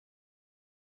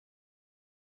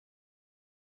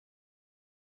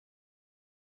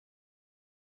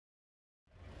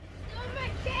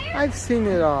I've seen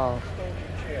it all.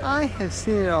 I have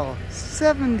seen it all.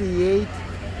 78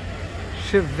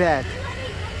 Chevette.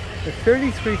 The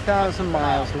 33,000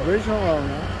 miles, original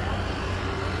owner.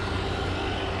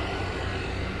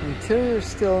 Interior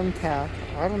still intact,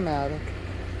 automatic.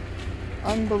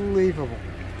 Unbelievable.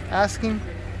 Asking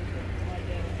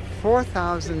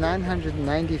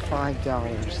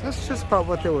 $4,995. That's just about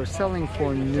what they were selling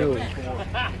for new.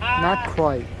 Not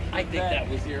quite. I think that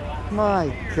was your...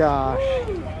 My gosh.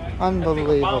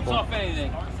 Unbelievable. Bounce off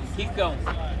anything. Keep going.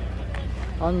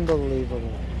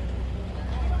 Unbelievable.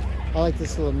 I like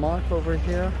this little Mark over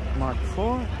here. Mark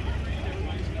 4.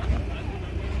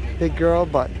 Big girl,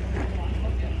 but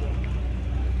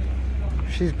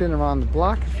she's been around the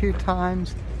block a few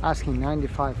times. Asking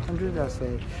 $9,500. That's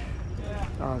a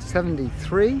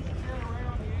 73.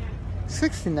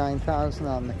 69,000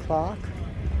 on the clock.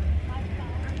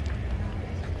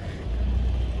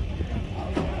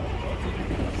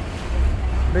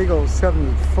 Big old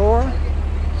 74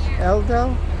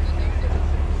 Eldo,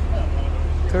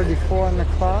 34 on the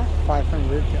clock,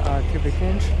 500 cubic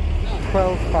inch,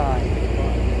 12.5.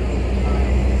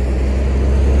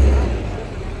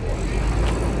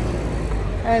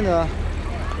 And a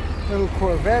little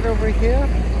Corvette over here,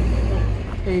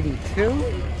 82.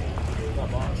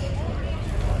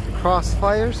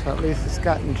 Crossfire, so at least it's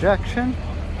got injection.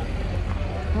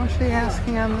 What's she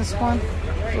asking on this one?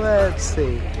 Let's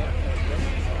see.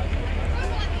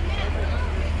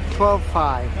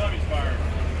 12.5.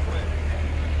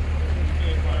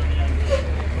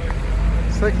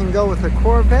 So it can go with a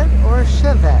Corvette or a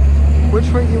Chevette. Which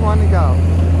way do you want to go?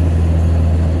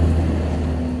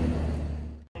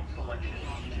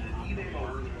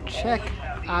 Check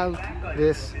out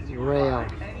this rail.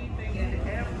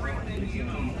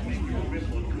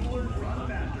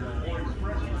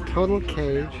 Total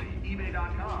cage.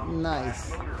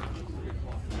 Nice.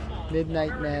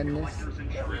 Midnight Madness.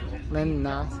 Len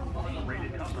Knott.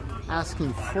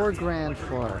 Asking $4 grand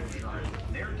for it.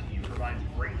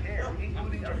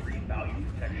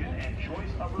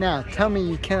 Now, tell me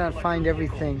you cannot find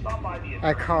everything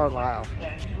at Carlisle.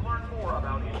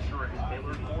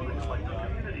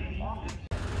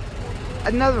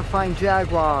 Another fine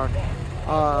Jaguar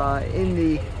in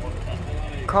the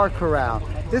car corral.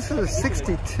 This is a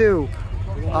 62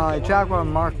 Jaguar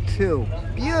Mark II.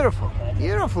 Beautiful,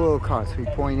 beautiful little car,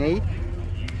 3.8.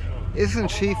 Isn't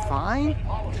she fine?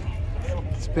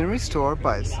 It's been restored,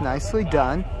 but it's nicely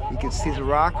done. You can see the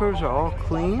rockers are all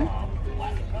clean.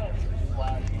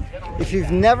 If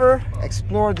you've never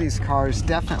explored these cars,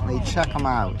 definitely check them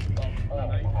out.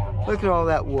 Look at all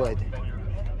that wood.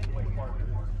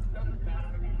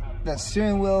 That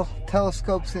steering wheel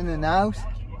telescopes in and out.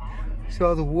 See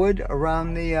all the wood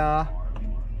around the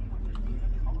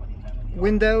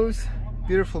windows.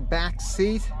 Beautiful back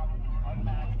seat.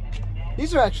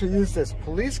 These are actually used as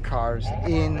police cars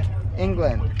in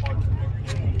England.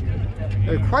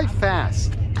 They're quite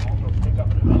fast.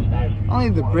 Only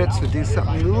the Brits would do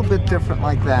something a little bit different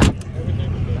like that.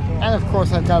 And of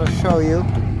course I've got to show you.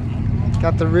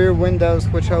 Got the rear windows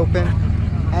which open.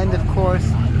 And of course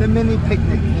the mini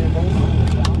picnic table.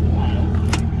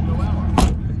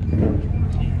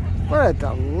 What a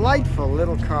delightful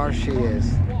little car she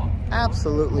is.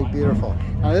 Absolutely beautiful.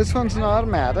 Now this one's an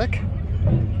automatic.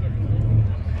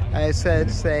 I said,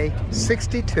 say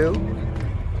 62.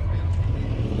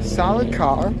 Solid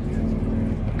car.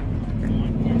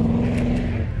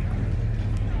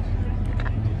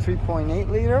 3.8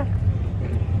 liter.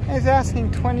 And he's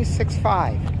asking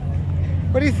 $26,500.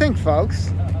 What do you think,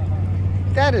 folks?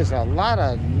 That is a lot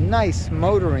of nice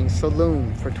motoring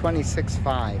saloon for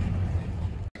 $26,500.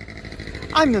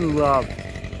 I'm in love.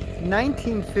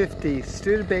 1950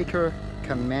 Studebaker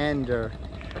Commander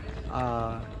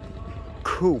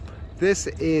Coupe. This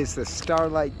is the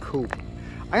Starlight Coupe.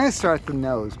 I'm going to start at the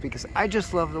nose because I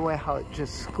just love the way how it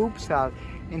just scoops out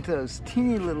into those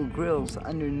teeny little grills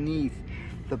underneath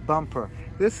the bumper.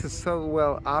 This is so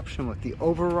well optioned with the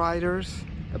overriders,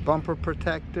 the bumper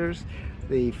protectors,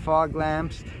 the fog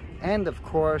lamps, and of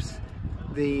course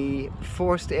the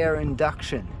forced air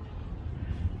induction.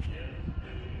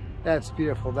 That's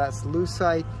beautiful. That's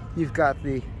Lucite. You've got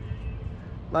the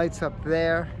lights up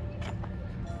there.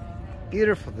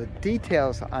 Beautiful. The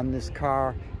details on this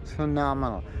car is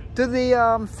phenomenal. Do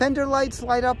the fender lights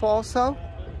light up also?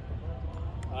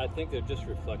 I think they're just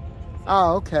reflective.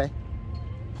 Oh, okay.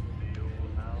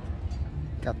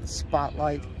 Got the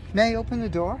spotlight. May I open the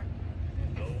door?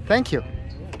 Thank you.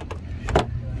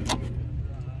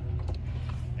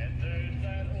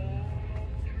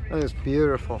 That is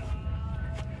beautiful.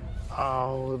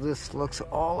 Oh, this looks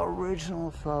all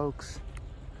original, folks.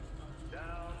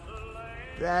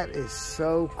 That is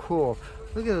so cool.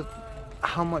 Look at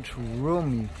how much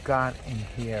room you've got in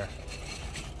here.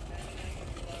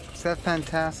 Is that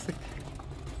fantastic?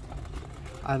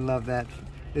 I love that.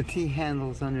 The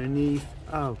T-handles underneath.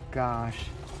 Oh gosh,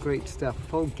 great stuff.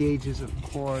 Full gauges, of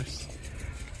course.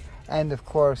 And of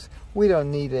course, we don't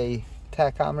need a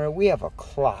tachometer. We have a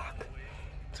clock.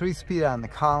 3-speed on the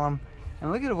column.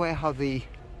 And look at the way how the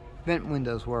vent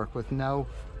windows work with no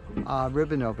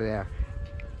ribbon over there.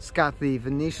 It's got the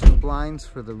Venetian blinds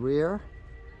for the rear.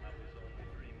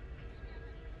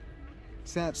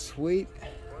 Is that sweet?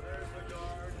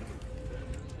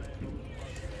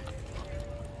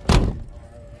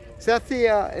 Is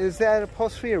that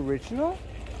upholstery original?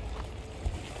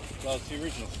 Well, it's the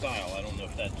original style. I don't know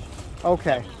if that's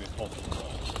okay.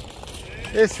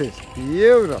 This is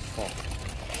beautiful.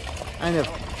 And if,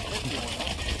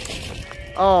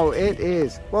 oh, it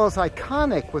is. Well, it's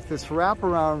iconic with this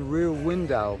wraparound rear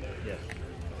window. Yes.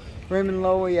 Raymond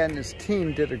Loewy and his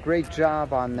team did a great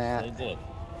job on that. They did.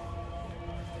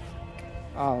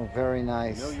 Oh, very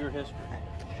nice. You know your history.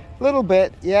 A little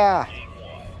bit, yeah.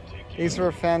 These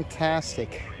were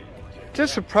fantastic.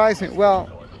 Just surprising. Well,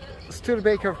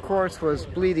 Studebaker, of course, was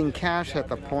bleeding cash at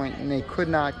the point, and they could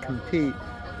not compete,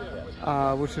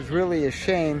 which is really a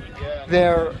shame.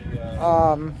 They're,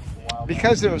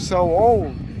 because they were so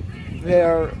old,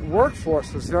 their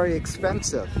workforce was very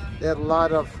expensive. They had a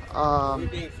lot of... You're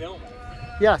being filmed?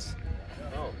 Yes.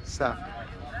 Oh. So.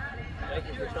 Thank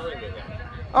you for telling me that.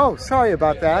 Oh, sorry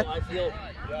about that. Well, I feel,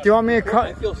 do you want me to cut?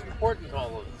 I feel important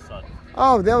all of a sudden.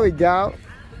 Oh, there we go.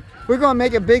 We're going to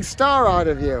make a big star out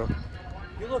of you.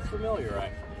 You look familiar,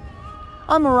 actually.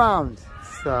 I'm around,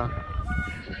 so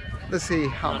let's see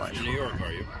how much. From New York,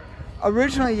 are you?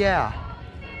 Originally, yeah.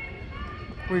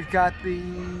 We've got the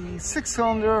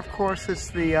 6-cylinder, of course. It's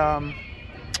the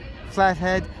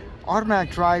flathead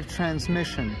automatic drive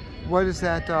transmission. What is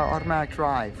that automatic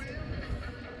drive?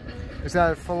 Is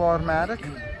that a full automatic?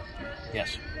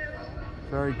 Yes.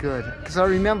 Very good. Because I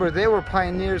remember they were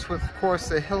pioneers with, of course,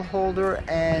 the hill holder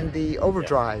and the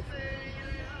overdrive.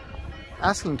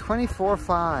 Asking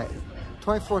 24/7,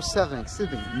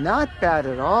 excuse me. Not bad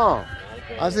at all.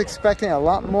 I was expecting a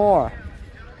lot more.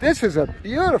 This is a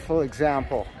beautiful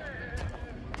example.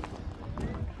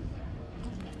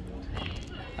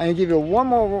 I'm going to give you one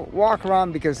more walk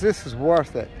around because this is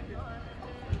worth it.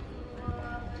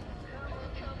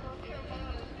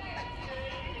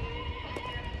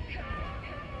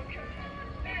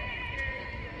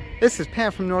 This is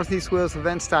Pam from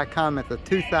NortheastWalesEvents.com at the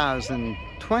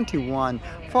 2021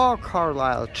 Fall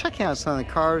Carlisle, checking out some of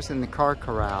the cars in the car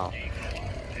corral.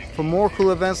 For more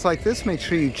cool events like this, make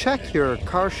sure you check your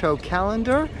car show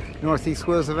calendar,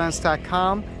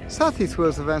 NortheastWalesEvents.com,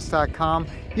 SoutheastWalesEvents.com,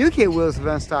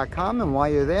 UKWalesEvents.com, and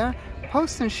while you're there,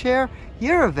 post and share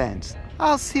your events.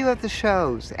 I'll see you at the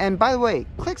shows. And by the way,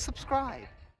 click subscribe.